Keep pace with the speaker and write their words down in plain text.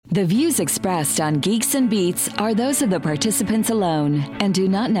The views expressed on Geeks and Beats are those of the participants alone and do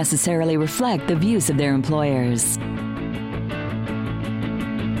not necessarily reflect the views of their employers.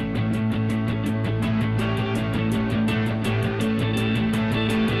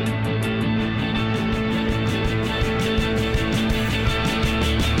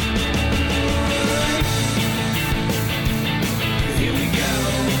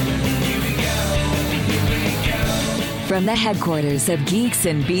 From the headquarters of Geeks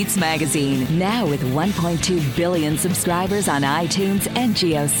and Beats magazine, now with 1.2 billion subscribers on iTunes and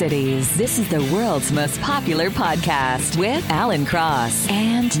GeoCities, this is the world's most popular podcast with Alan Cross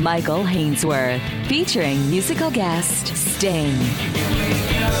and Michael Hainsworth, featuring musical guest Sting.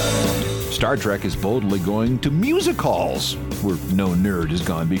 Star Trek is boldly going to music halls, where no nerd has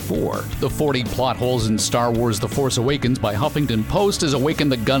gone before. The 40 plot holes in Star Wars The Force Awakens by Huffington Post has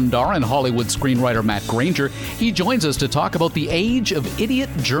awakened the Gondar and Hollywood screenwriter Matt Granger. He joins us to talk about the age of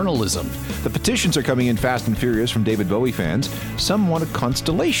idiot journalism. The petitions are coming in fast and furious from David Bowie fans. Some want a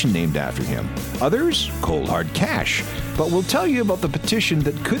constellation named after him. Others, cold hard cash. But we'll tell you about the petition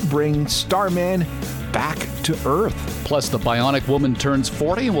that could bring Starman back to Earth. Plus, the Bionic Woman turns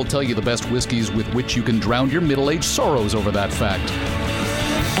 40, and we'll tell you the best whiskeys with which you can drown your middle-aged sorrows over that fact.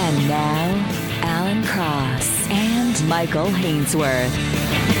 And now, Alan Cross and Michael Hainsworth.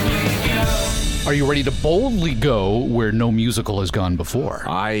 Are you ready to boldly go where no musical has gone before?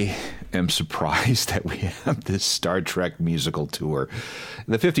 I am surprised that we have this Star Trek musical tour.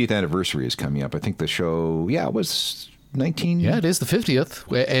 The 50th anniversary is coming up. I think the show, it was 19... Yeah, it is the 50th.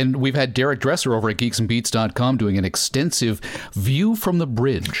 And we've had Derek Dresser over at geeksandbeats.com doing an extensive view from the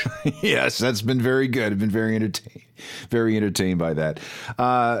bridge. Yes, that's been very good. I've been very entertained by that.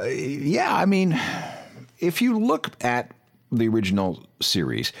 If you look at the original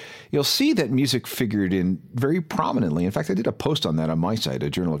series, you'll see that music figured in very prominently. In fact, I did a post on that on my site, a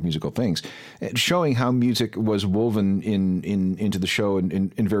Journal of Musical Things, showing how music was woven into the show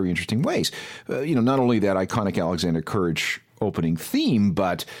in very interesting ways. Not only that iconic Alexander Courage opening theme,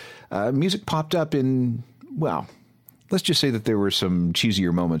 but music popped up in, let's just say that there were some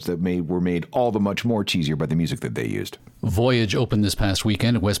cheesier moments that were made all the much more cheesier by the music that they used. Voyage opened this past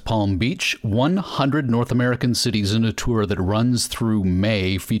weekend at West Palm Beach. 100 North American cities in a tour that runs through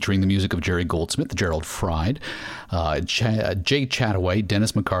May, featuring the music of Jerry Goldsmith, Gerald Fried, Jay Chataway,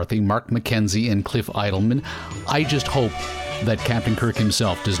 Dennis McCarthy, Mark McKenzie, and Cliff Idleman. I just hope that Captain Kirk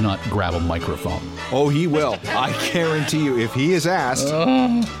himself does not grab a microphone. Oh, he will. I guarantee you, if he is asked.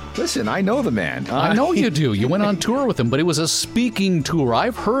 Listen, I know the man. I know you do. You went on tour with him, but it was a speaking tour.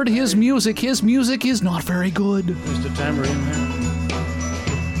 I've heard his music. His music is not very good. Mr. Tambourine Man.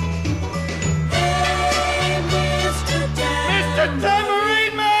 Mr.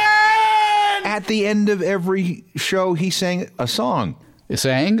 Tambourine Man! At the end of every show, he sang a song.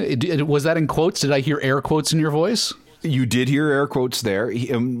 Sang? Was that in quotes? Did I hear air quotes in your voice? You did hear air quotes there.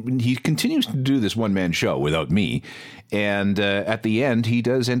 He continues to do this one-man show without me. And at the end, he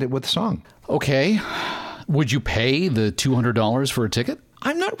does end it with a song. Okay. Would you pay the $200 for a ticket?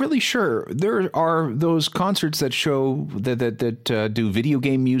 I'm not really sure. There are those concerts that show that do video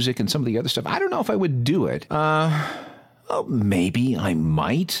game music and some of the other stuff. I don't know if I would do it. Maybe I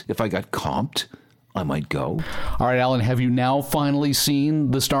might. If I got comped, I might go. All right, Alan, have you now finally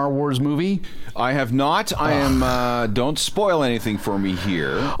seen the Star Wars movie? I have not. I am, don't spoil anything for me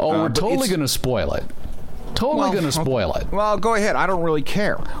here. Oh, we're totally going to spoil it. Going to spoil it. Well, go ahead. I don't really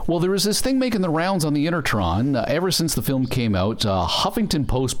care. Well, there was this thing making the rounds on the Intertron. Ever since the film came out, Huffington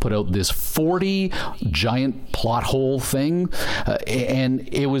Post put out this 40 giant plot hole thing. And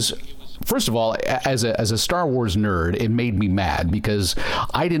it was... First of all, as a Star Wars nerd, it made me mad because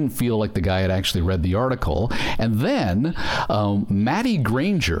I didn't feel like the guy had actually read the article. And then Matt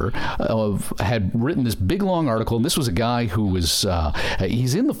Granger had written this big, long article. And this was a guy who was,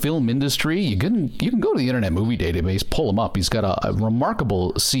 he's in the film industry. You can go to the Internet Movie Database, pull him up. He's got a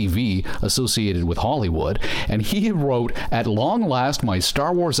remarkable CV associated with Hollywood. And he wrote, "At long last, my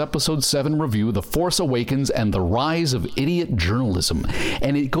Star Wars Episode 7 review, The Force Awakens and the Rise of Idiot Journalism."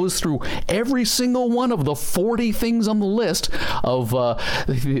 And it goes through every single one of the 40 things on the list of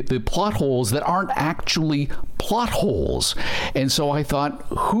the plot holes that aren't actually plot holes. And so I thought,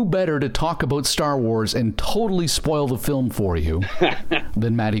 who better to talk about Star Wars and totally spoil the film for you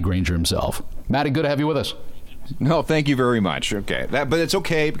than Matty Granger himself. Matty, good to have you with us. No, thank you very much. Okay, but it's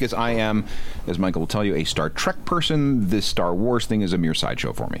okay because I am, as Michael will tell you, a Star Trek person. This Star Wars thing is a mere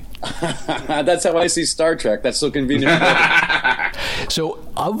sideshow for me. That's how I see Star Trek. That's so convenient. So,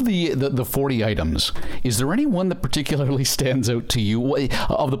 of the 40 items, is there any one that particularly stands out to you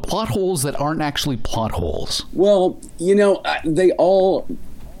of the plot holes that aren't actually plot holes? Well, they all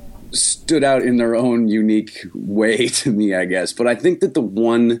stood out in their own unique way to me, I guess. But I think that the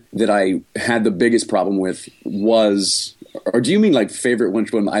one that I had the biggest problem with was, or do you mean like favorite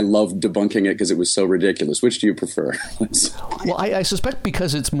one? I love debunking it because it was so ridiculous. Which do you prefer? Well, I suspect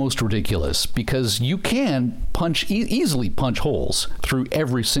because it's most ridiculous, because you can easily punch holes through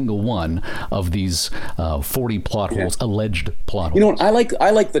every single one of these 40 plot holes, alleged plot holes. You know what? I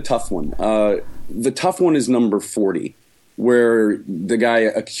like the tough one. The tough one is number 40, where the guy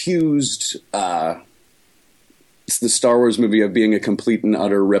accused the Star Wars movie of being a complete and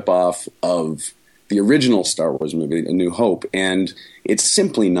utter ripoff of the original Star Wars movie, A New Hope, and it's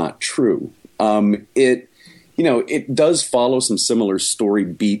simply not true. It does follow some similar story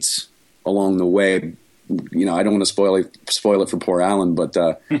beats along the way. You know, I don't want to spoil it for poor Alan, but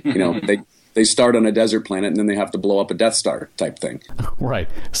they start on a desert planet and then they have to blow up a Death Star type thing. Right.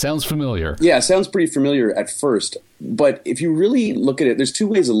 Sounds familiar. Yeah, sounds pretty familiar at first. But if you really look at it, there's two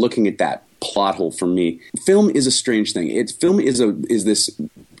ways of looking at that plot hole for me. Film is a strange thing. Film is this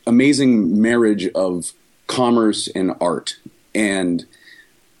amazing marriage of commerce and art. And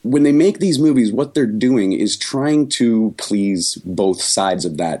when they make these movies, what they're doing is trying to please both sides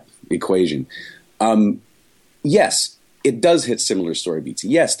of that equation. Yes, it does hit similar story beats.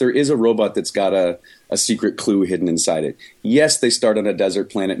 Yes, there is a robot that's got a secret clue hidden inside it. Yes, they start on a desert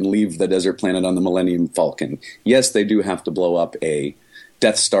planet and leave the desert planet on the Millennium Falcon. Yes, they do have to blow up a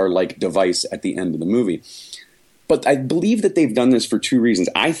Death Star-like device at the end of the movie. But I believe that they've done this for two reasons.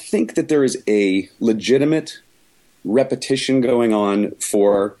 I think that there is a legitimate repetition going on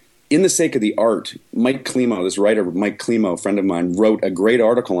for, in the sake of the art. Mike Climo, this writer, Mike Climo, a friend of mine, wrote a great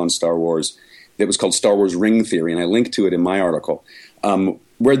article on Star Wars that was called Star Wars Ring Theory, and I linked to it in my article,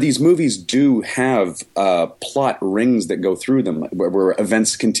 where these movies do have plot rings that go through them, where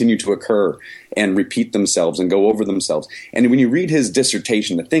events continue to occur and repeat themselves and go over themselves. And when you read his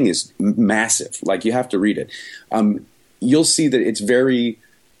dissertation, the thing is massive. Like, you have to read it. You'll see that it's very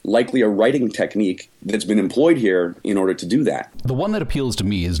likely a writing technique that's been employed here in order to do that. The one that appeals to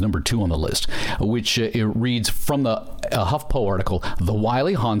me is number 2 on the list, which it reads from the HuffPo article: the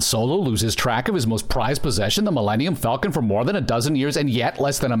wily Han Solo loses track of his most prized possession, the Millennium Falcon, for more than a dozen years, and yet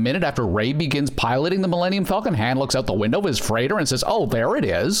less than a minute after Rey begins piloting the Millennium Falcon, Han looks out the window of his freighter and says, "Oh, there it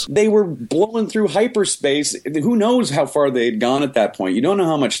is." They were blowing through hyperspace. Who knows how far they'd gone at that point? You don't know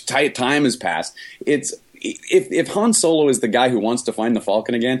how much time has passed. If Han Solo is the guy who wants to find the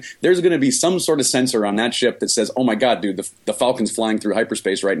Falcon again, there's going to be some sort of sensor on that ship that says, "Oh my God, dude, the Falcon's flying through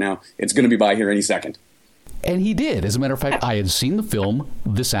hyperspace right now. It's going to be by here any second." And he did. As a matter of fact, I had seen the film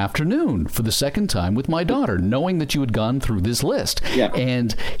this afternoon for the second time with my daughter, knowing that you had gone through this list. Yeah.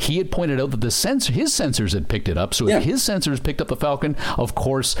 And he had pointed out that his sensors had picked it up. So if his sensors picked up the Falcon, of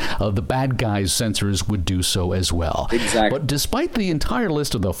course, the bad guy's sensors would do so as well. Exactly. But despite the entire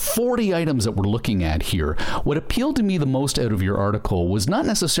list of the 40 items that we're looking at here, what appealed to me the most out of your article was not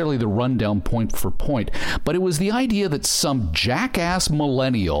necessarily the rundown point for point, but it was the idea that some jackass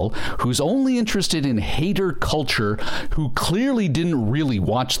millennial who's only interested in hater culture, who clearly didn't really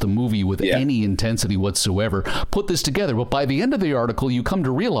watch the movie with any intensity whatsoever, put this together. But by the end of the article, you come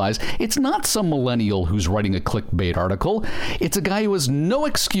to realize it's not some millennial who's writing a clickbait article. It's a guy who has no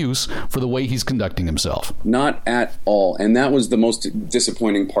excuse for the way he's conducting himself. Not at all. And that was the most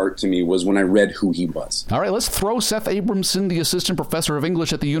disappointing part to me, was when I read who he was. All right, let's throw Seth Abramson, the assistant professor of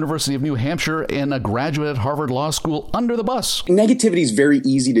English at the University of New Hampshire and a graduate at Harvard Law School, under the bus. Negativity is very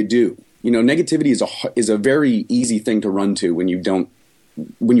easy to do. You know, negativity is a very easy thing to run to when you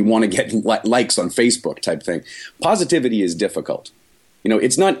want to get likes on Facebook type thing. Positivity is difficult. You know,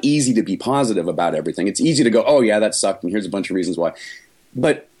 it's not easy to be positive about everything. It's easy to go, "Oh yeah, that sucked, and here's a bunch of reasons why."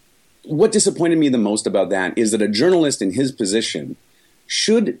 But what disappointed me the most about that is that a journalist in his position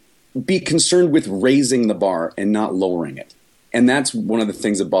should be concerned with raising the bar and not lowering it. And that's one of the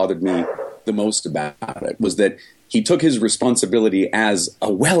things that bothered me the most about it, was that he took his responsibility as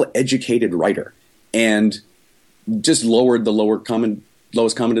a well-educated writer and just lowered the lowest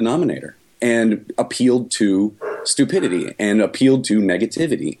common denominator and appealed to stupidity and appealed to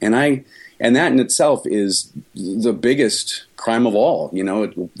negativity. And that in itself is the biggest crime of all. You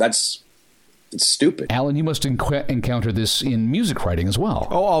know, it's stupid. Alan, you must encounter this in music writing as well.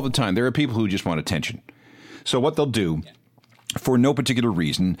 Oh, all the time. There are people who just want attention. So what they'll do, for no particular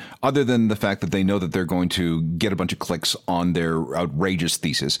reason, other than the fact that they know that they're going to get a bunch of clicks on their outrageous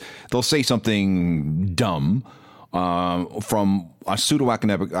thesis, they'll say something dumb from a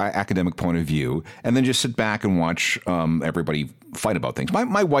pseudo-academic point of view, and then just sit back and watch everybody fight about things.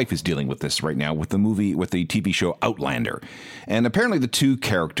 My wife is dealing with this right now with the TV show Outlander. And apparently the two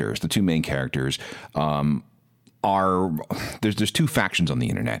main characters, are there's two factions on the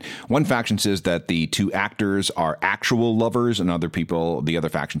internet. One faction says that the two actors are actual lovers, and the other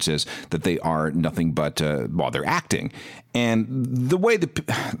faction says that they are nothing but they're acting. And the way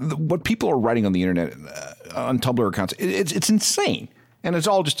what people are writing on the internet on Tumblr accounts, it's insane, and it's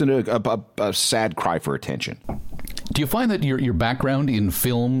all just a sad cry for attention. Do you find that your background in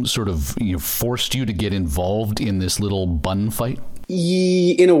film sort of forced you to get involved in this little bun fight?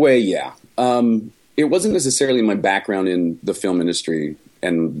 In a way, yeah. It wasn't necessarily my background in the film industry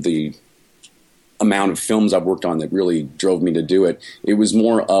and the amount of films I've worked on that really drove me to do it. It was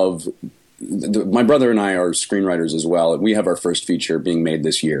more of my brother and I are screenwriters as well, and we have our first feature being made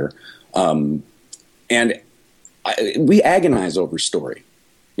this year. We agonize over story,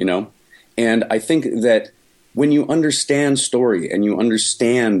 and I think that when you understand story and you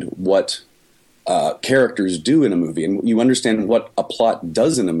understand what characters do in a movie and you understand what a plot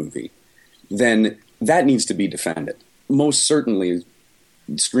does in a movie, then that needs to be defended. Most certainly,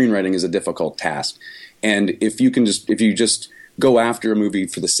 screenwriting is a difficult task. And if you just go after a movie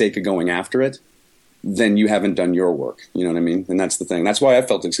for the sake of going after it, then you haven't done your work. You know what I mean? And that's the thing. That's why I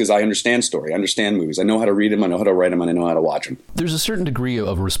felt it, because I understand story. I understand movies. I know how to read them. I know how to write them. And I know how to watch them. There's a certain degree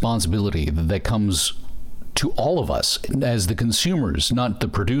of responsibility that comes to all of us as the consumers, not the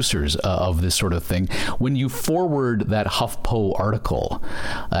producers of this sort of thing. When you forward that HuffPo article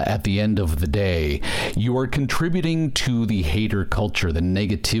at the end of the day, you are contributing to the hater culture, the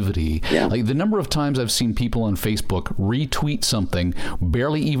negativity. Yeah. Like the number of times I've seen people on Facebook retweet something,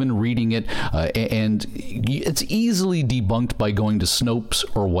 barely even reading it, and it's easily debunked by going to Snopes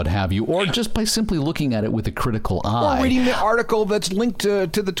or what have you, or just by simply looking at it with a critical eye. Or reading the article that's linked to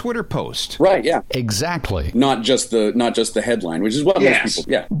the Twitter post. Right, yeah. Exactly. Not just the headline, which is what most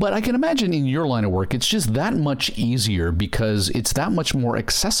people. Yeah. But I can imagine in your line of work, it's just that much easier because it's that much more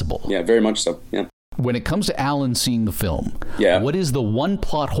accessible. Yeah, very much so. Yeah. When it comes to Alan seeing the film, what is the one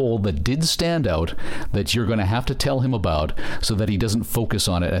plot hole that did stand out that you're going to have to tell him about so that he doesn't focus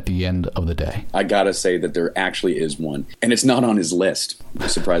on it at the end of the day? I gotta say that there actually is one, and it's not on his list,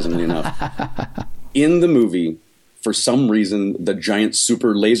 surprisingly enough. In the movie, for some reason, the giant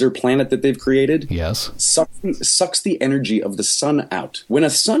super laser planet that they've created sucks the energy of the sun out. When a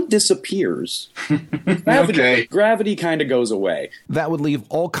sun disappears, gravity kind of goes away. That would leave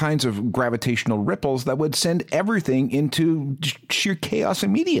all kinds of gravitational ripples that would send everything into sheer chaos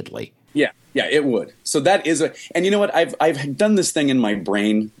immediately. Yeah, it would. So that is and you know what? I've done this thing in my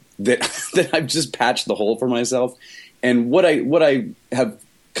brain that I've just patched the hole for myself. And what I have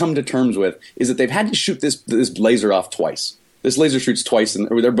come to terms with is that they've had to shoot this laser off twice. This laser shoots twice,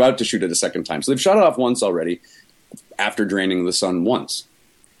 or they're about to shoot it a second time. So they've shot it off once already after draining the sun once.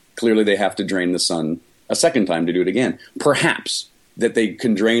 Clearly they have to drain the sun a second time to do it again. Perhaps that they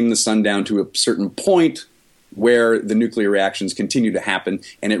can drain the sun down to a certain point where the nuclear reactions continue to happen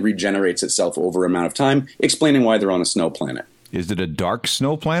and it regenerates itself over an amount of time, explaining why they're on a snow planet. Is it a dark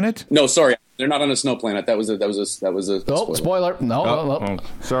snow planet? No, sorry. They're not on a snow planet. That was a spoiler. No.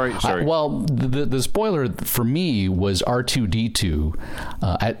 Sorry. Well, the spoiler for me was R2-D2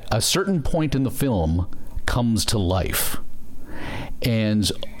 at a certain point in the film comes to life.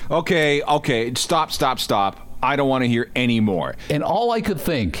 And okay, stop. I don't want to hear any more. And all I could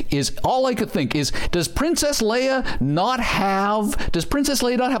think is, does Princess Leia not have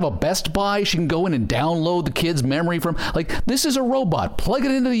a Best Buy she can go in and download the kid's memory from? Like, this is a robot. Plug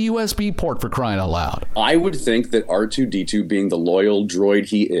it into the USB port, for crying out loud. I would think that R2-D2, being the loyal droid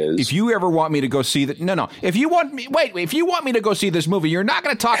he is, if you ever want me to go see that, if you want me to go see this movie, you're not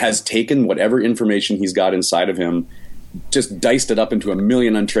going to talk. Has taken whatever information he's got inside of him, just diced it up into a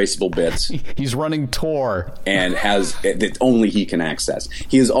million untraceable bits. He's running Tor. And has that only he can access.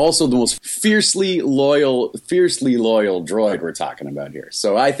 He is also the most fiercely loyal droid we're talking about here.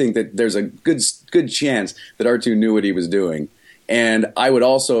 So I think that there's a good chance that R2 knew what he was doing. And I would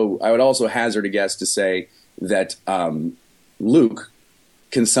also hazard a guess to say that Luke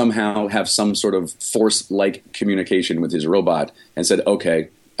can somehow have some sort of Force-like communication with his robot and said, okay,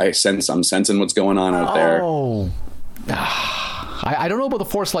 I'm sensing what's going on out there. I don't know about the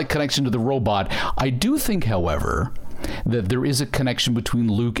Force-like connection to the robot. I do think, however, that there is a connection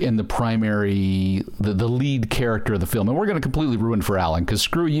between Luke and the lead character of the film. And we're going to completely ruin for Alan, because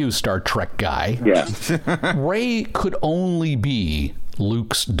screw you, Star Trek guy. Yeah. Rey could only be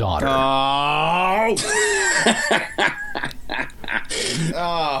Luke's daughter.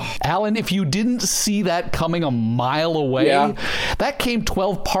 Alan, if you didn't see that coming a mile away, that came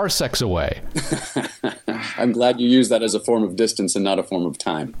 12 parsecs away. I'm glad you used that as a form of distance and not a form of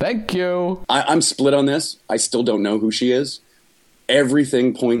time. Thank you. I'm split on this. I still don't know who she is.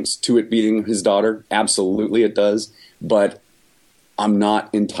 everything points to it being his daughter. Absolutely it does. But I'm not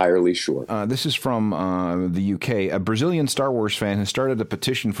entirely sure. This is from the UK. A Brazilian Star Wars fan has started a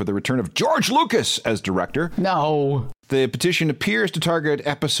petition for the return of George Lucas as director. No. The petition appears to target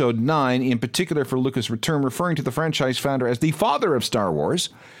Episode 9, in particular for Lucas' return, referring to the franchise founder as the father of Star Wars.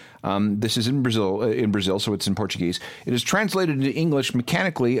 This is in Brazil, so it's in Portuguese. It is translated into English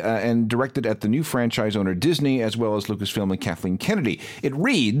mechanically and directed at the new franchise owner Disney, as well as Lucasfilm and Kathleen Kennedy. It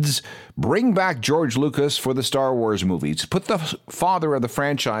reads, "Bring back George Lucas for the Star Wars movies. Put the father of the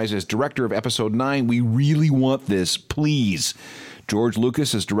franchise as director of Episode 9. We really want this, please. George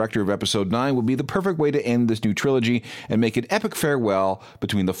Lucas as director of Episode 9 would be the perfect way to end this new trilogy and make an epic farewell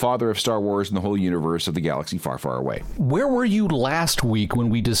between the father of Star Wars and the whole universe of the galaxy far, far away." Where were you last week when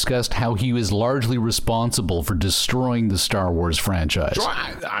we discussed how he was largely responsible for destroying the Star Wars franchise?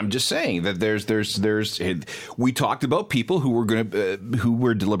 I'm just saying that we talked about people who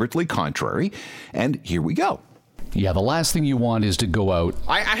were deliberately contrary, and here we go. Yeah, the last thing you want is to go out.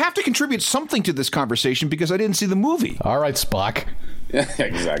 I have to contribute something to this conversation because I didn't see the movie. All right, Spock. Yeah,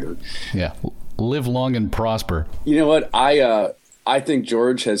 exactly. Yeah, live long and prosper. You know what? I think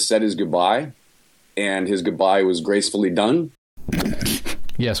George has said his goodbye, and his goodbye was gracefully done.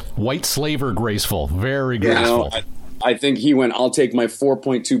 Yes, white slaver graceful. Very graceful. I think he went, "I'll take my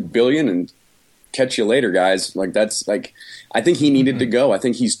 $4.2 billion and catch you later, guys." Like, that's like, I think he needed to go. I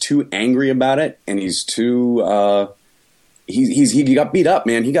think he's too angry about it, and he's too he got beat up,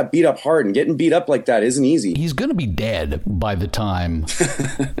 man. He got beat up hard, and getting beat up like that isn't easy. He's going to be dead by the time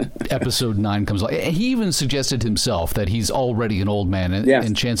Episode 9 comes along. He even suggested himself that he's already an old man,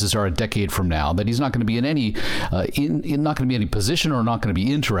 and chances are a decade from now that he's not going to be in any not going to be any position or not going to be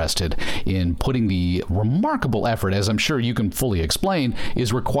interested in putting the remarkable effort, as I'm sure you can fully explain,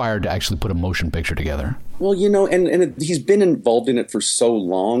 is required to actually put a motion picture together. Well, and he's been involved in it for so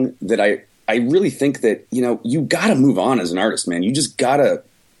long that I really think that, you got to move on as an artist, man. You just got to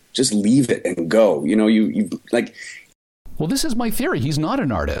just leave it and go. You like... Well, this is my theory. He's not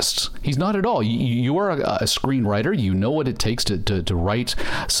an artist. He's not at all. You are a screenwriter. You know what it takes to write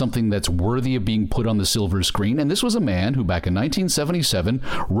something that's worthy of being put on the silver screen. And this was a man who, back in 1977,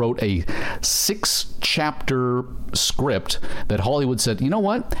 wrote a 6-chapter script that Hollywood said, you know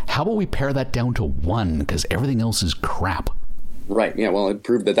what? How about we pare that down to 1? Because everything else is crap. Right. Yeah, well, it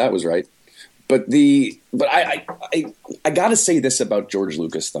proved that was right. But I got to say this about George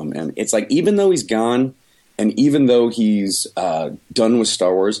Lucas, though, man. It's like, even though he's gone, and even though he's done with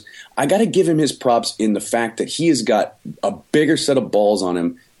Star Wars, I got to give him his props in the fact that he has got a bigger set of balls on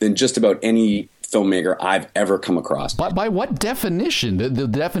him than just about any filmmaker I've ever come across. By what definition? The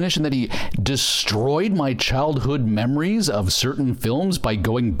definition that he destroyed my childhood memories of certain films by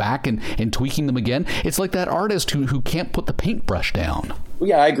going back and tweaking them again? It's like that artist who can't put the paintbrush down. Well,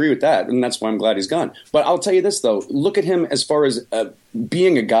 yeah, I agree with that, and that's why I'm glad he's gone. But I'll tell you this, though. Look at him as far as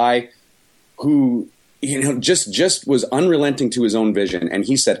being a guy who... just was unrelenting to his own vision. And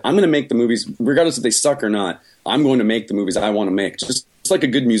he said, I'm going to make the movies, regardless if they suck or not, I'm going to make the movies I want to make. Just like a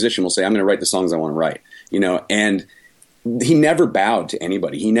good musician will say, I'm going to write the songs I want to write, and he never bowed to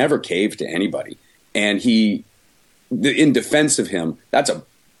anybody. He never caved to anybody. And in defense of him, that's a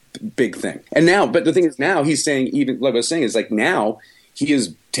big thing. And now, but the thing is now he's saying, even like I was saying, is like now he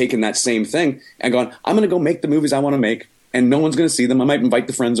has taken that same thing and gone, I'm going to go make the movies I want to make. And no one's going to see them. I might invite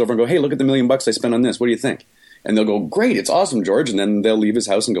the friends over and go, hey, look at the $1 million I spent on this. What do you think? And they'll go, great, it's awesome, George. And then they'll leave his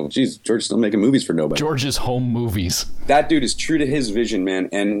house and go, geez, George's still making movies for nobody. George's home movies. That dude is true to his vision, man.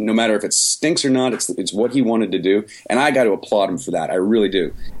 And no matter if it stinks or not, it's what he wanted to do. And I got to applaud him for that. I really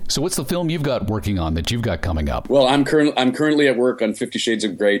do. So what's the film you've got working on that you've got coming up? Well, I'm currently at work on 50 Shades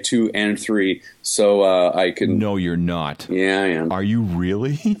of Grey 2 and 3. So I can... No, you're not. Yeah, I am. Are you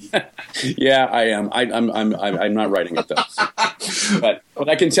really? Yeah, I am. I'm not writing it, though. But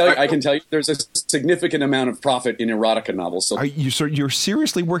I can tell you there's a significant amount of profit in erotica novels. So you're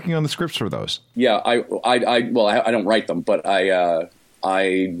seriously working on the scripts for those? Yeah, I don't write them, but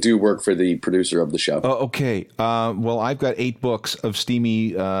I do work for the producer of the show. Oh, okay. Well, I've got 8 books of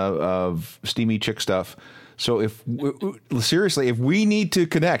steamy chick stuff. So if we need to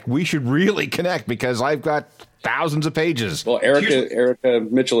connect, we should really connect because I've got thousands of pages. Well, Erica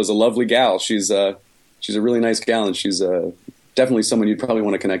Mitchell is a lovely gal. She's a really nice gal, and she's definitely someone you'd probably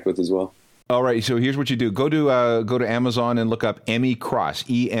want to connect with as well. All right, so here's what you do: go to Amazon and look up Emmy Cross,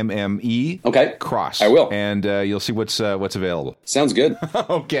 EMME. Okay, Cross. I will, and you'll see what's available. Sounds good.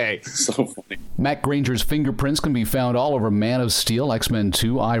 Okay, so funny. Matt Granger's fingerprints can be found all over Man of Steel, X-Men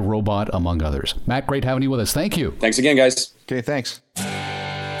 2, iRobot, among others. Matt, great having you with us. Thank you. Thanks again, guys. Okay, thanks.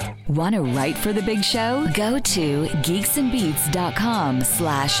 Want to write for the big show? Go to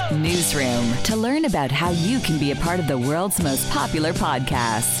geeksandbeats.com/newsroom to learn about how you can be a part of the world's most popular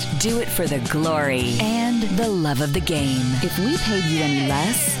podcast. Do it for the glory and the love of the game. If we paid you any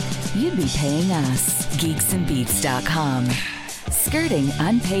less, you'd be paying us. Geeksandbeats.com. Skirting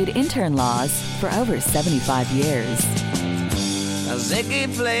unpaid intern laws for over 75 years. Ziggy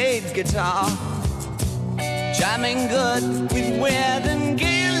played guitar, jamming good with Weird and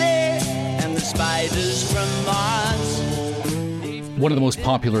Gilly and the spiders from Mars. One of the most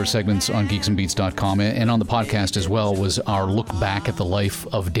popular segments on geeksandbeats.com and on the podcast as well was our look back at the life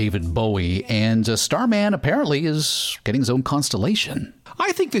of David Bowie. And Starman apparently is getting his own constellation.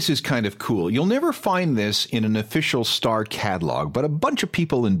 I think this is kind of cool. You'll never find this in an official Star catalog, but a bunch of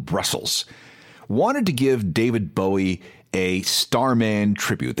people in Brussels wanted to give David Bowie a Starman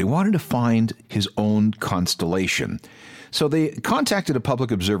tribute. They wanted to find his own constellation. So they contacted a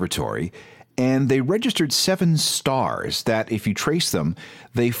public observatory and they registered 7 stars that, if you trace them,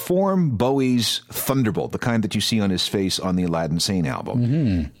 they form Bowie's thunderbolt, the kind that you see on his face on the Aladdin Sane album.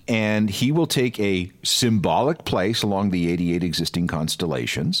 Mm-hmm. And he will take a symbolic place along the 88 existing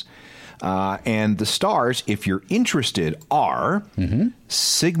constellations. And the stars, if you're interested, are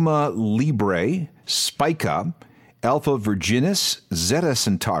Sigma Librae, Spica, Alpha Virginis, Zeta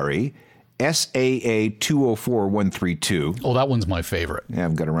Centauri, SAA 204132. Oh, that one's my favorite. I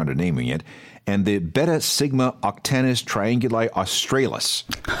haven't got around to naming it. And the Beta Sigma Octantis Trianguli Australis.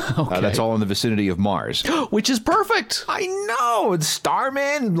 Okay. That's all in the vicinity of Mars. Which is perfect. I know. It's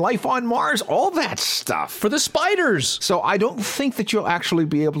Starman, life on Mars, all that stuff. For the spiders. So I don't think that you'll actually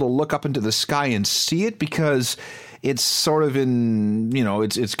be able to look up into the sky and see it because it's sort of in,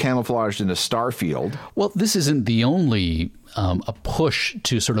 it's camouflaged in a star field. Well, this isn't the only a push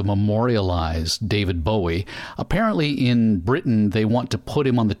to sort of memorialize David Bowie. Apparently in Britain, they want to put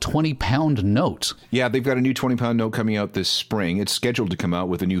him on the 20-pound note. Yeah, they've got a new 20-pound note coming out this spring. It's scheduled to come out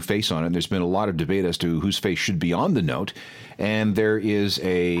with a new face on it. And there's been a lot of debate as to whose face should be on the note. And there is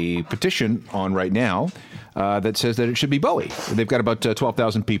a petition on right now that says that it should be Bowie. They've got about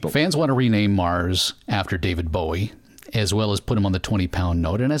 12,000 people. Fans want to rename Mars after David Bowie, as well as put him on the 20-pound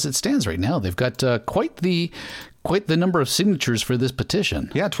note. And as it stands right now, they've got quite the number of signatures for this petition.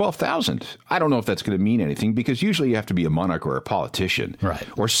 Yeah, 12,000. I don't know if that's going to mean anything because usually you have to be a monarch or a politician. Right.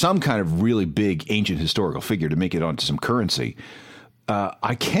 Or some kind of really big ancient historical figure to make it onto some currency.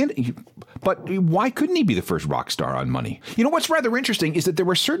 I can't, but why couldn't he be the first rock star on money? You know, what's rather interesting is that there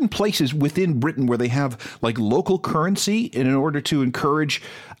were certain places within Britain where they have like local currency in order to encourage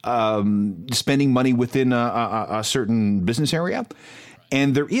spending money within a certain business area.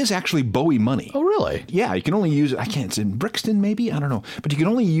 And there is actually Bowie money. Oh, really? Yeah, you can only use it. It's in Brixton, maybe? I don't know. But you can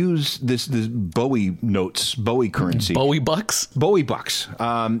only use this Bowie notes, Bowie currency. Bowie bucks? Bowie bucks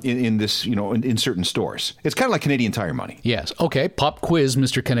in this, in certain stores. It's kind of like Canadian Tire money. Yes. Okay, pop quiz,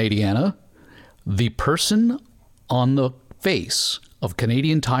 Mr. Canadiana. The person on the face of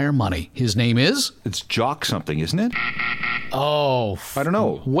Canadian Tire money, his name is? It's Jock something, isn't it? Oh. I don't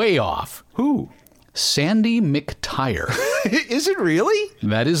know. Way off. Who? Sandy McTire. Is it really?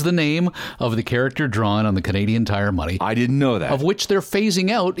 That is the name of the character drawn on the Canadian Tire money. I didn't know that. Of which they're phasing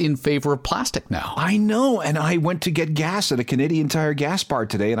out in favor of plastic now. I know. And I went to get gas at a Canadian Tire gas bar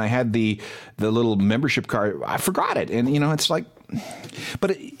today, and I had the little membership card. I forgot it. And, it's like...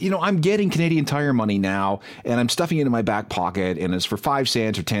 But, I'm getting Canadian Tire money now, and I'm stuffing it in my back pocket, and it's for 5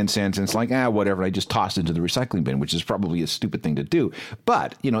 cents or 10 cents, and it's like, whatever. I just tossed it into the recycling bin, which is probably a stupid thing to do.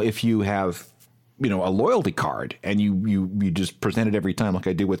 But, if you have... a loyalty card, and you just present it every time, like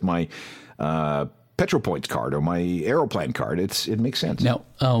I do with my PetroPoints card or my Aeroplan card. It makes sense. Now,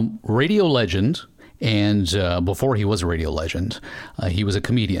 radio legend, and before he was a radio legend, he was a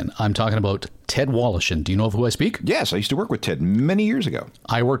comedian. I'm talking about Ted Wallachin. Do you know of who I speak? Yes, I used to work with Ted many years ago.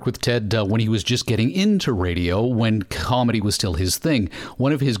 I worked with Ted when he was just getting into radio, when comedy was still his thing.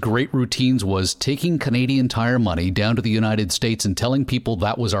 One of his great routines was taking Canadian Tire money down to the United States and telling people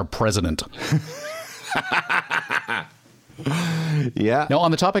that was our president. Yeah. Now,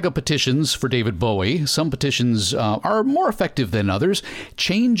 on the topic of petitions for David Bowie, some petitions are more effective than others.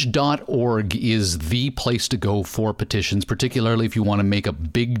 Change.org is the place to go for petitions, particularly if you want to make a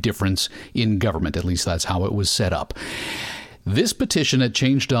big difference in government. At least that's how it was set up. This petition at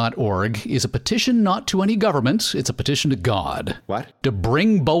change.org is a petition not to any government. It's a petition to God. What? To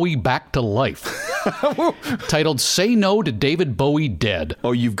bring Bowie back to life. Titled, Say No to David Bowie Dead.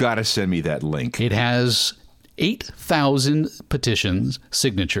 Oh, you've got to send me that link. It has 8,000 petitions,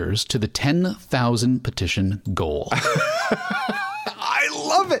 signatures, to the 10,000 petition goal. I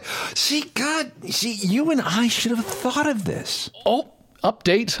love it. See, you and I should have thought of this. Oh,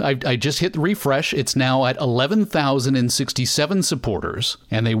 update. I just hit refresh. It's now at 11,067 supporters,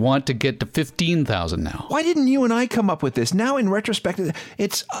 and they want to get to 15,000 now. Why didn't you and I come up with this? Now, in retrospect,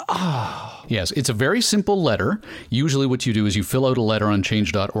 it's... Yes, it's a very simple letter. Usually what you do is you fill out a letter on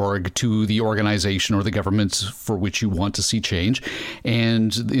change.org to the organization or the government for which you want to see change.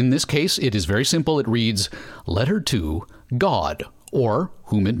 And in this case, it is very simple. It reads, "Letter to God, or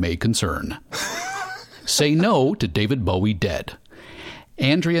whom it may concern. Say no to David Bowie dead."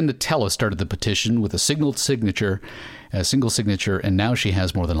 Andrea Nutella started the petition with a single signature, and now she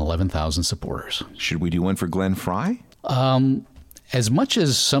has more than 11,000 supporters. Should we do one for Glenn Frey? As much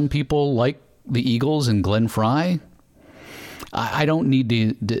as some people like the Eagles and Glenn Frey, I don't need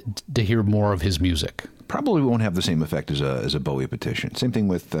to hear more of his music. Probably won't have the same effect as a Bowie petition. Same thing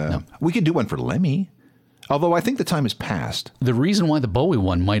with... No. We could do one for Lemmy. Although I think the time has passed. The reason why the Bowie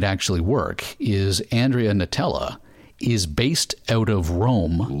one might actually work is Andrea Nutella is based out of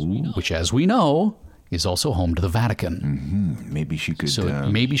Rome, which, as we know, is also home to the Vatican. Mm-hmm. Maybe she could... So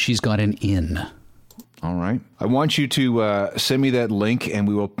maybe she's got an in. All right. I want you to send me that link, and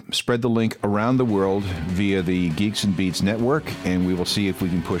we will spread the link around the world via the Geeks and Beats network, and we will see if we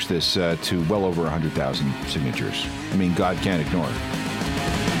can push this to well over 100,000 signatures. I mean, God can't ignore it.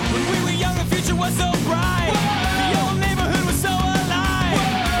 When we were young, the future was so bright. The old neighborhood was so alive.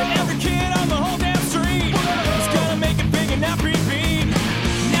 Every kid on the whole damn street was gonna make it big and not repeat.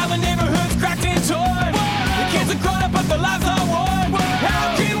 Now the neighborhood's cracked and torn. The kids are grown up, but their lives are worn.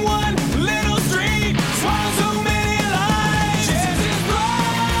 How can one little street swallow so many lives? Chance is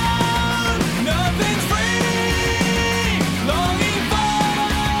gone, nothing's free. Longing for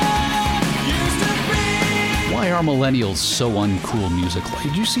used to be. Why are millennials so uncool musically?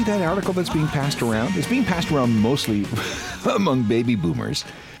 Did you see that article that's being passed around? It's being passed around mostly among baby boomers.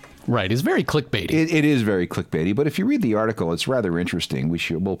 Right, it's very clickbaity. It is very clickbaity, but if you read the article, it's rather interesting.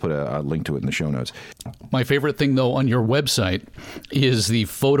 We'll put a link to it in the show notes. My favorite thing, though, on your website is the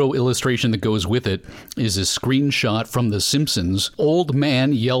photo illustration that goes with it is a screenshot from The Simpsons. Old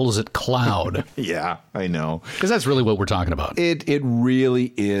man yells at cloud. Yeah, I know. Because that's really what we're talking about. It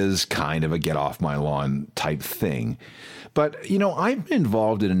really is kind of a get off my lawn type thing. But, you know, I've been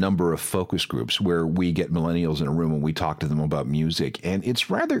involved in a number of focus groups where we get millennials in a room and we talk to them about music. And it's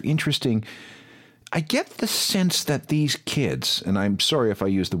rather interesting. I get the sense that these kids, and I'm sorry if I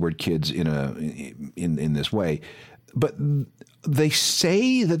use the word kids in this way, but they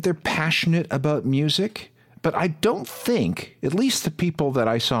say that they're passionate about music. But I don't think, at least the people that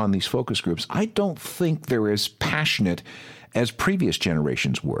I saw in these focus groups, I don't think they're as passionate as previous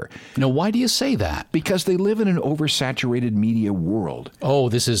generations were. Now, why do you say that? Because they live in an oversaturated media world. Oh,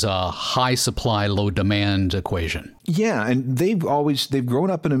 this is a high supply, low demand equation. Yeah, and they've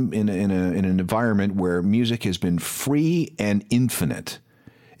grown up in an environment where music has been free and infinite.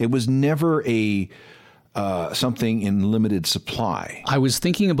 It was never something in limited supply. I was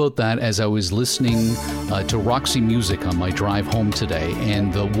thinking about that as I was listening to Roxy Music on my drive home today,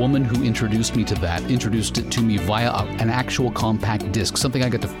 and the woman who introduced me to that introduced it to me via an actual compact disc, something I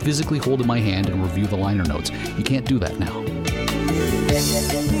got to physically hold in my hand and review the liner notes. You can't do that now.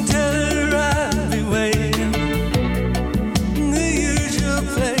 Tell her I'll be waiting in the usual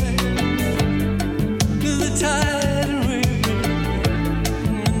place. To the tide and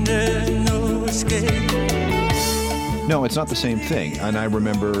river, and there's no escape. No, it's not the same thing. And I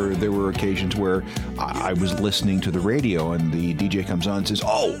remember there were occasions where I was listening to the radio and the DJ comes on and says,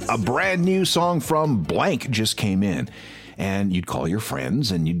 "Oh, a brand new song from blank just came in." And you'd call your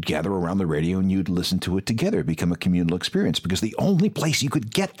friends and you'd gather around the radio and you'd listen to it together. It'd become a communal experience because the only place you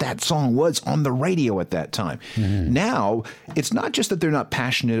could get that song was on the radio at that time. Mm-hmm. Now, it's not just that they're not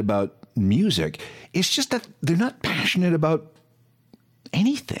passionate about music. It's just that they're not passionate about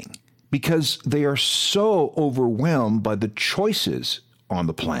anything, because they are so overwhelmed by the choices on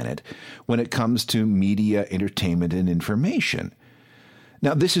the planet when it comes to media, entertainment, and information.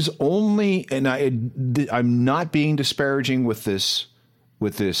 Now, this is only, and I'm not being disparaging with this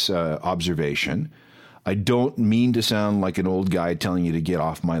observation. I don't mean to sound like an old guy telling you to get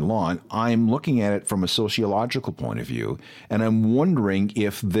off my lawn. I'm looking at it from a sociological point of view, and I'm wondering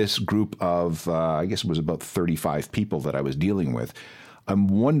if this group of, I guess it was about 35 people that I was dealing with, I'm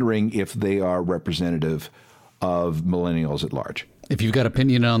wondering if they are representative of millennials at large. If you've got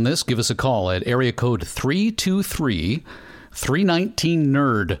opinion on this, give us a call at area code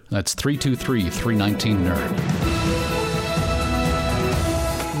 323-319-NERD. That's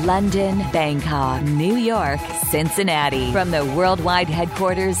 323-319-NERD. London, Bangkok, New York, Cincinnati. From the worldwide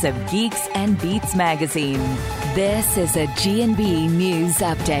headquarters of Geeks and Beats magazine, this is a G&B News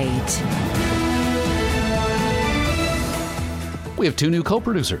Update. We have 2 new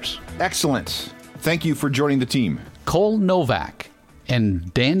co-producers. Excellent. Thank you for joining the team. Cole Novak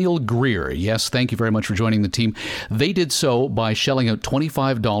and Daniel Greer. Yes, thank you very much for joining the team. They did so by shelling out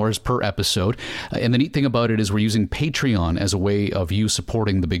 $25 per episode. And the neat thing about it is we're using Patreon as a way of you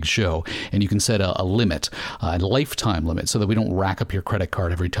supporting the big show. And you can set a limit, a lifetime limit, so that we don't rack up your credit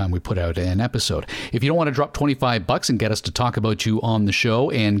card every time we put out an episode. If you don't want to drop $25 and get us to talk about you on the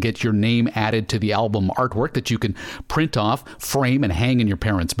show and get your name added to the album artwork that you can print off, frame, and hang in your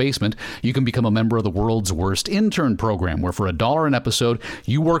parents' basement, you can become a member of the World's Worst Intern program, where for $1 an episode,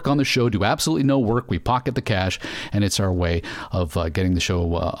 you work on the show, do absolutely no work, we pocket the cash, and it's our way of getting the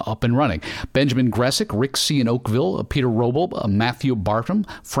show up and running. Benjamin Gressick, Rick C. in Oakville, Peter Roble, Matthew Bartram,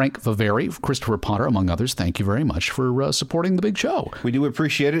 Frank Viveri, Christopher Potter, among others, thank you very much for supporting the big show. We do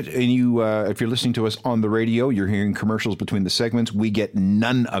appreciate it. And you, if you're listening to us on the radio, you're hearing commercials between the segments. We get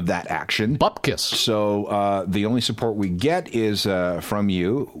none of that action. Bupkis. So the only support we get is from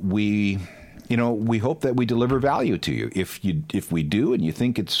you. We hope that we deliver value to you. If we do and you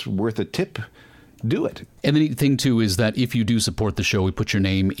think it's worth a tip, do it. And the neat thing, too, is that if you do support the show, we put your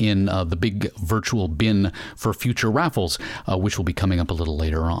name in the big virtual bin for future raffles, which will be coming up a little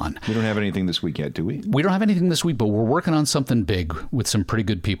later on. We don't have anything this week yet, do we? We don't have anything this week, but we're working on something big with some pretty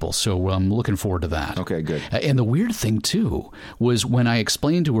good people. So I'm looking forward to that. Okay, good. And the weird thing, too, was when I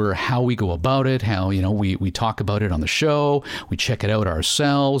explained to her how we go about it, how, we talk about it on the show, we check it out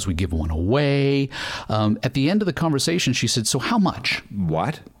ourselves, we give one away. At the end of the conversation, she said, "So how much?"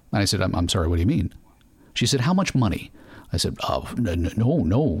 What? And I said, I'm sorry, what do you mean? She said, "How much money?" I said,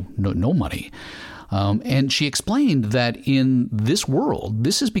 no money. And she explained that in this world,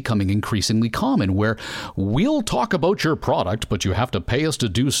 this is becoming increasingly common, where we'll talk about your product, but you have to pay us to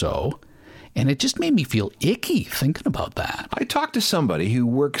do so. And it just made me feel icky thinking about that. I talked to somebody who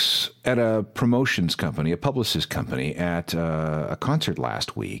works at a promotions company, a publicist company, at a concert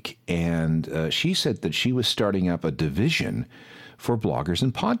last week. And she said that she was starting up a division for bloggers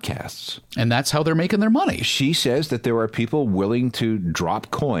and podcasts. And that's how they're making their money. She says that there are people willing to drop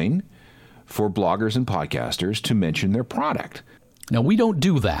coin for bloggers and podcasters to mention their product. Now, we don't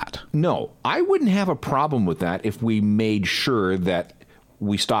do that. No, I wouldn't have a problem with that if we made sure that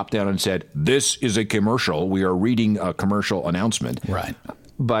we stopped down and said, this is a commercial. We are reading a commercial announcement. Right.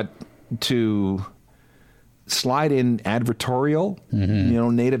 But to slide in advertorial,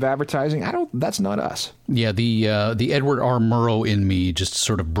 native advertising, that's not us. Yeah, the Edward R. Murrow in me just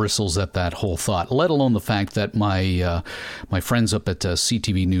sort of bristles at that whole thought, let alone the fact that my friends up at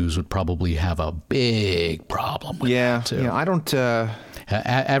CTV News would probably have a big problem with that too. Yeah, I don't...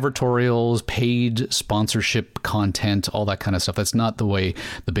 advertorials, paid sponsorship content, all that kind of stuff. That's not the way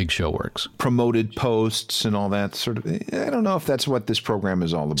the big show works. Promoted posts and all that sort of... I don't know if that's what this program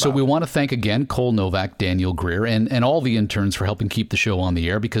is all about. So we want to thank again Cole Novak, Daniel Greer, and all the interns for helping keep the show on the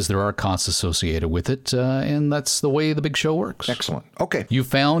air, because there are costs associated with it, and that's the way the big show works. Excellent. Okay. You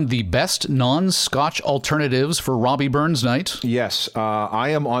found the best non-Scotch alternatives for Robbie Burns night? Yes. I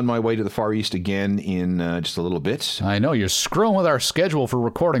am on my way to the Far East again in just a little bit. I know. You're screwing with our schedule for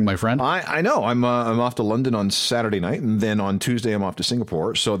recording, my friend. I know. I'm off to London on Saturday night, and then on Tuesday I'm off to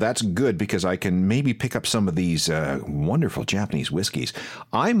Singapore. So that's good, because I can maybe pick up some of these wonderful Japanese whiskeys.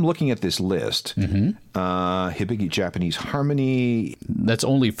 I'm looking at this list. Hibiki Japanese Harmony. That's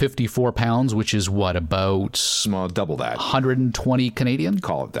only 54 pounds, which is what, about... double that. 120 Canadian?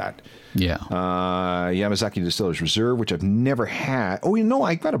 Call it that. Yeah. Yamazaki Distillers Reserve, which I've never had. Oh,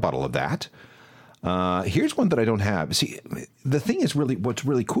 I got a bottle of that. Here's one that I don't have. See, the thing is what's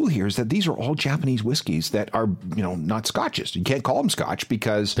really cool here is that these are all Japanese whiskeys that are, not Scotches. You can't call them Scotch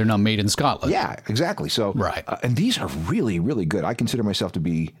because they're not made in Scotland. Yeah, exactly. So, right. And these are really, really good. I consider myself to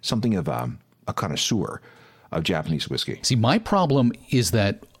be something of a connoisseur of Japanese whiskey. See, my problem is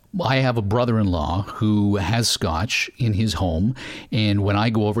that I have a brother-in-law who has Scotch in his home, and when I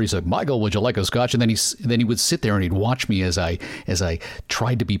go over, he's like, "Michael, would you like a Scotch?" And then he would sit there and he'd watch me as I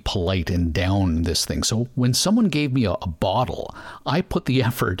tried to be polite and down this thing. So when someone gave me a bottle, I put the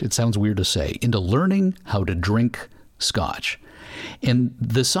effort, it sounds weird to say, into learning how to drink Scotch. And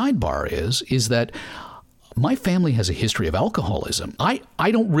the sidebar is that my family has a history of alcoholism. I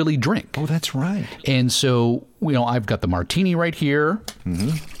don't really drink. Oh, that's right. And so, I've got the martini right here.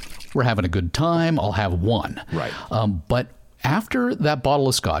 Mm-hmm. We're having a good time. I'll have one. Right. But after that bottle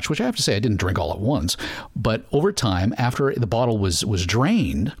of Scotch, which I have to say I didn't drink all at once, but over time, after the bottle was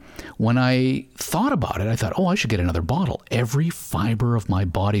drained, when I thought about it, I thought, I should get another bottle. Every fiber of my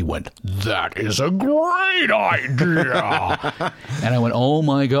body went, "That is a great idea." And I went, "Oh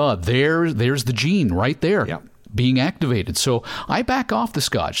my God, there's the gene right there." Yeah. being activated. So I back off the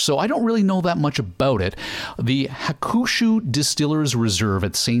scotch. So I don't really know that much about it. The Hakushu Distillers Reserve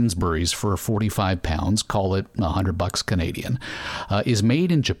at Sainsbury's for 45 pounds, call it $100 Canadian, is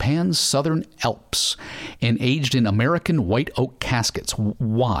made in Japan's southern Alps and aged in American white oak caskets.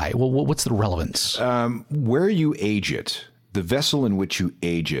 Why? Well, what's the relevance? Where you age it, the vessel in which you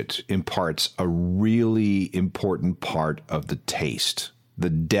age it imparts a really important part of the taste. The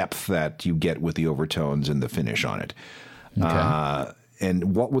depth that you get with the overtones and the finish on it. Okay.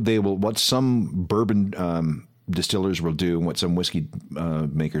 And what some bourbon distillers will do and what some whiskey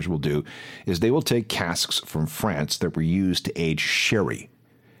makers will do is they will take casks from France that were used to age sherry.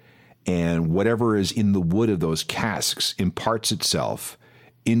 And whatever is in the wood of those casks imparts itself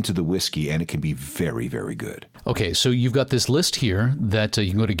into the whiskey, and it can be very, very good. Okay, so you've got this list here that you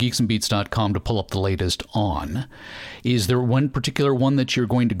can go to geeksandbeats.com to pull up the latest on. Is there one particular one that you're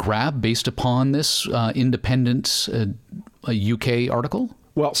going to grab based upon this independent UK article?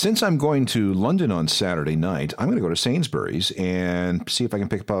 Well, since I'm going to London on Saturday night, I'm going to go to Sainsbury's and see if I can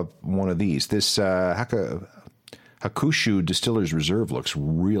pick up one of these. This Hakushu Distillers Reserve looks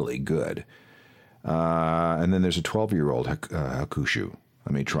really good. And then there's a 12-year-old Hakushu.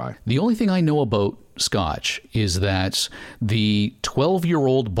 I may try. The only thing I know about scotch is that the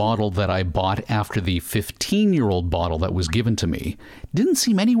 12-year-old bottle that I bought after the 15-year-old bottle that was given to me didn't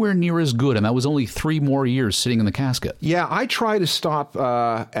seem anywhere near as good, and that was only 3 more years sitting in the casket. Yeah, I try to stop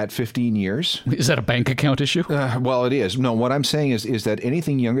at 15 years. Is that a bank account issue? Well, it is. No, what I'm saying is that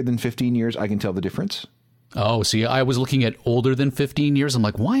anything younger than 15 years, I can tell the difference. Oh, see, I was looking at older than 15 years. I'm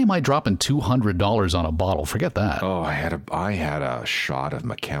like, why am I dropping $200 on a bottle? Forget that. Oh, I had a shot of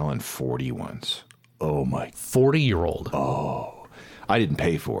Macallan 40 once. Oh, my. 40-year-old. Oh, I didn't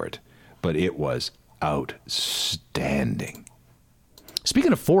pay for it, but it was outstanding.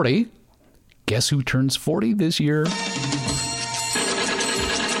 Speaking of 40, guess who turns 40 this year?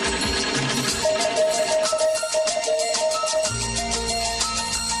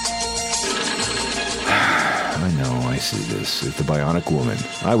 I see this. It's the Bionic Woman.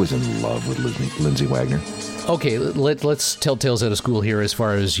 I was in love with Lindsay Wagner. Okay, let's tell tales out of school here as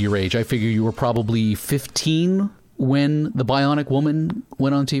far as your age. I figure you were probably 15 when the Bionic Woman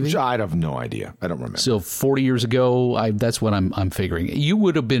went on TV? I have no idea. I don't remember. So 40 years ago, that's what I'm figuring. You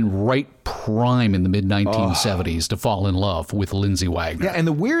would have been right prime in the mid-1970s to fall in love with Lindsay Wagner. Yeah, and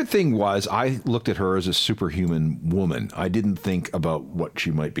the weird thing was I looked at her as a superhuman woman. I didn't think about what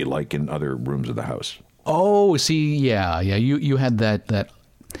she might be like in other rooms of the house. Oh, see, yeah. You had that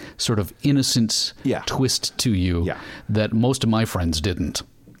sort of innocent twist to you that most of my friends didn't.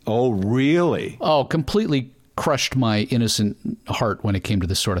 Oh, really? Oh, completely crushed my innocent heart when it came to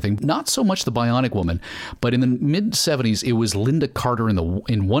this sort of thing. Not so much the Bionic Woman, but in the mid-70s, it was Linda Carter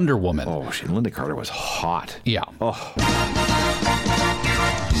in Wonder Woman. Oh, Linda Carter was hot. Yeah. Oh.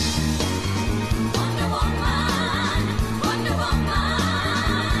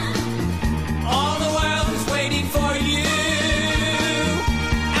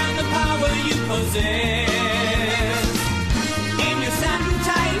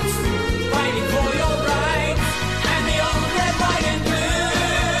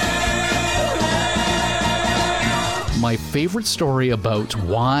 My favorite story about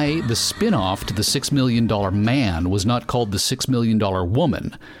why the spin-off to the $6 Million Man was not called the $6 Million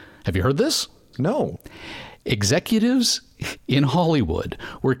Woman. Have you heard this? No. Executives in Hollywood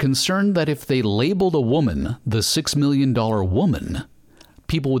were concerned that if they labeled a woman the $6 Million Woman,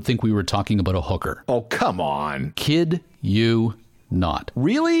 people would think we were talking about a hooker. Oh, come on. Kid you not.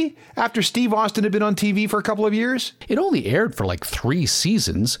 Really? After Steve Austin had been on TV for a couple of years? It only aired for like 3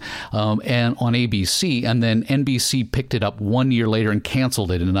 seasons and on ABC, and then NBC picked it up 1 year later and canceled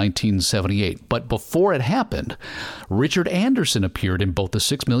it in 1978. But before it happened, Richard Anderson appeared in both The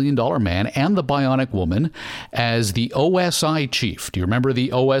 $6 Million Man and The Bionic Woman as the OSI chief. Do you remember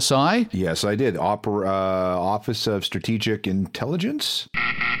the OSI? Yes, I did. Office of Strategic Intelligence?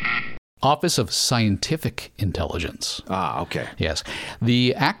 Office of Scientific Intelligence. Ah, okay. Yes.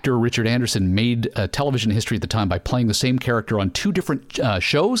 The actor Richard Anderson made television history at the time by playing the same character on 2 different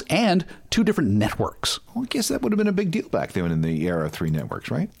shows and 2 different networks. Well, I guess that would have been a big deal back then in the era of 3 networks,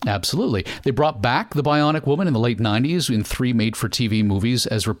 right? Absolutely. They brought back the Bionic Woman in the late 90s in 3 made-for-TV movies,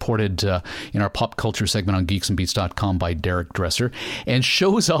 as reported in our pop culture segment on geeksandbeats.com by Derek Dresser, and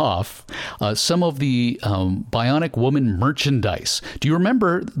shows off some of the Bionic Woman merchandise. Do you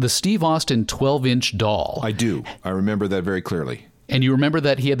remember the Steve Austin 12-inch doll? I do. I remember that very clearly. And you remember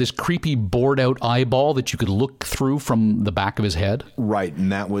that he had this creepy bored-out eyeball that you could look through from the back of his head? Right,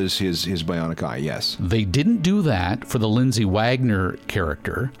 and that was his bionic eye, yes. They didn't do that for the Lindsay Wagner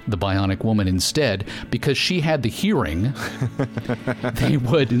character, the Bionic Woman, instead, because she had the hearing. They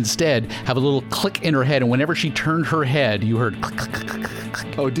would instead have a little click in her head, and whenever she turned her head, you heard click, click, click, click,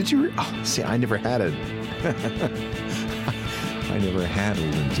 click. Oh, did you? See, I never had it. I never had a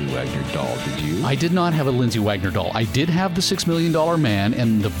Lindsay Wagner doll, did you? I did not have a Lindsay Wagner doll. I did have the $6 Million Man,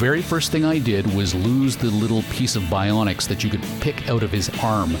 and the very first thing I did was lose the little piece of bionics that you could pick out of his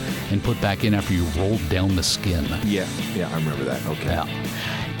arm and put back in after you rolled down the skin. Yeah, I remember that. Okay. Yeah.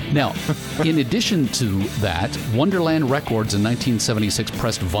 Now, in addition to that, Wonderland Records in 1976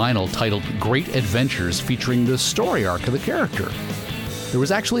 pressed vinyl titled Great Adventures featuring the story arc of the character. There was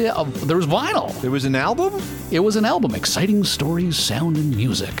actually there was vinyl. There was an album? It was an album. Exciting stories, sound, and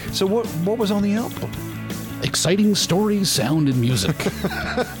music. So what was on the album? Exciting stories, sound, and music.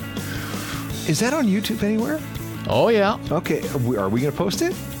 Is that on YouTube anywhere? Oh, yeah. Okay. Are we going to post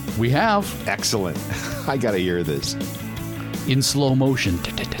it? We have. Excellent. I got to hear this. In slow motion.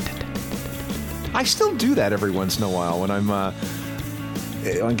 I still do that every once in a while when I'm...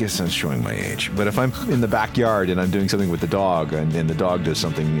 I guess I'm showing my age, but if I'm in the backyard and I'm doing something with the dog and the dog does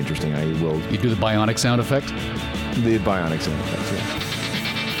something interesting, I will... You do the bionic sound effect? The bionic sound effect, yeah.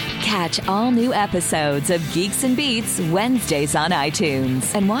 Catch all new episodes of Geeks and Beats Wednesdays on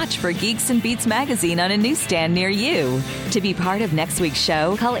iTunes. And watch for Geeks and Beats magazine on a newsstand near you. To be part of next week's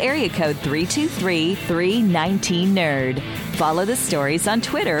show, call area code 323-319-NERD. Follow the stories on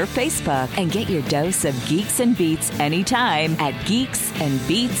Twitter or Facebook. And get your dose of Geeks and Beats anytime at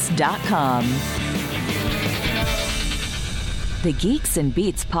geeksandbeats.com. The Geeks and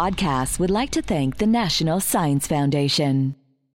Beats podcast would like to thank the National Science Foundation.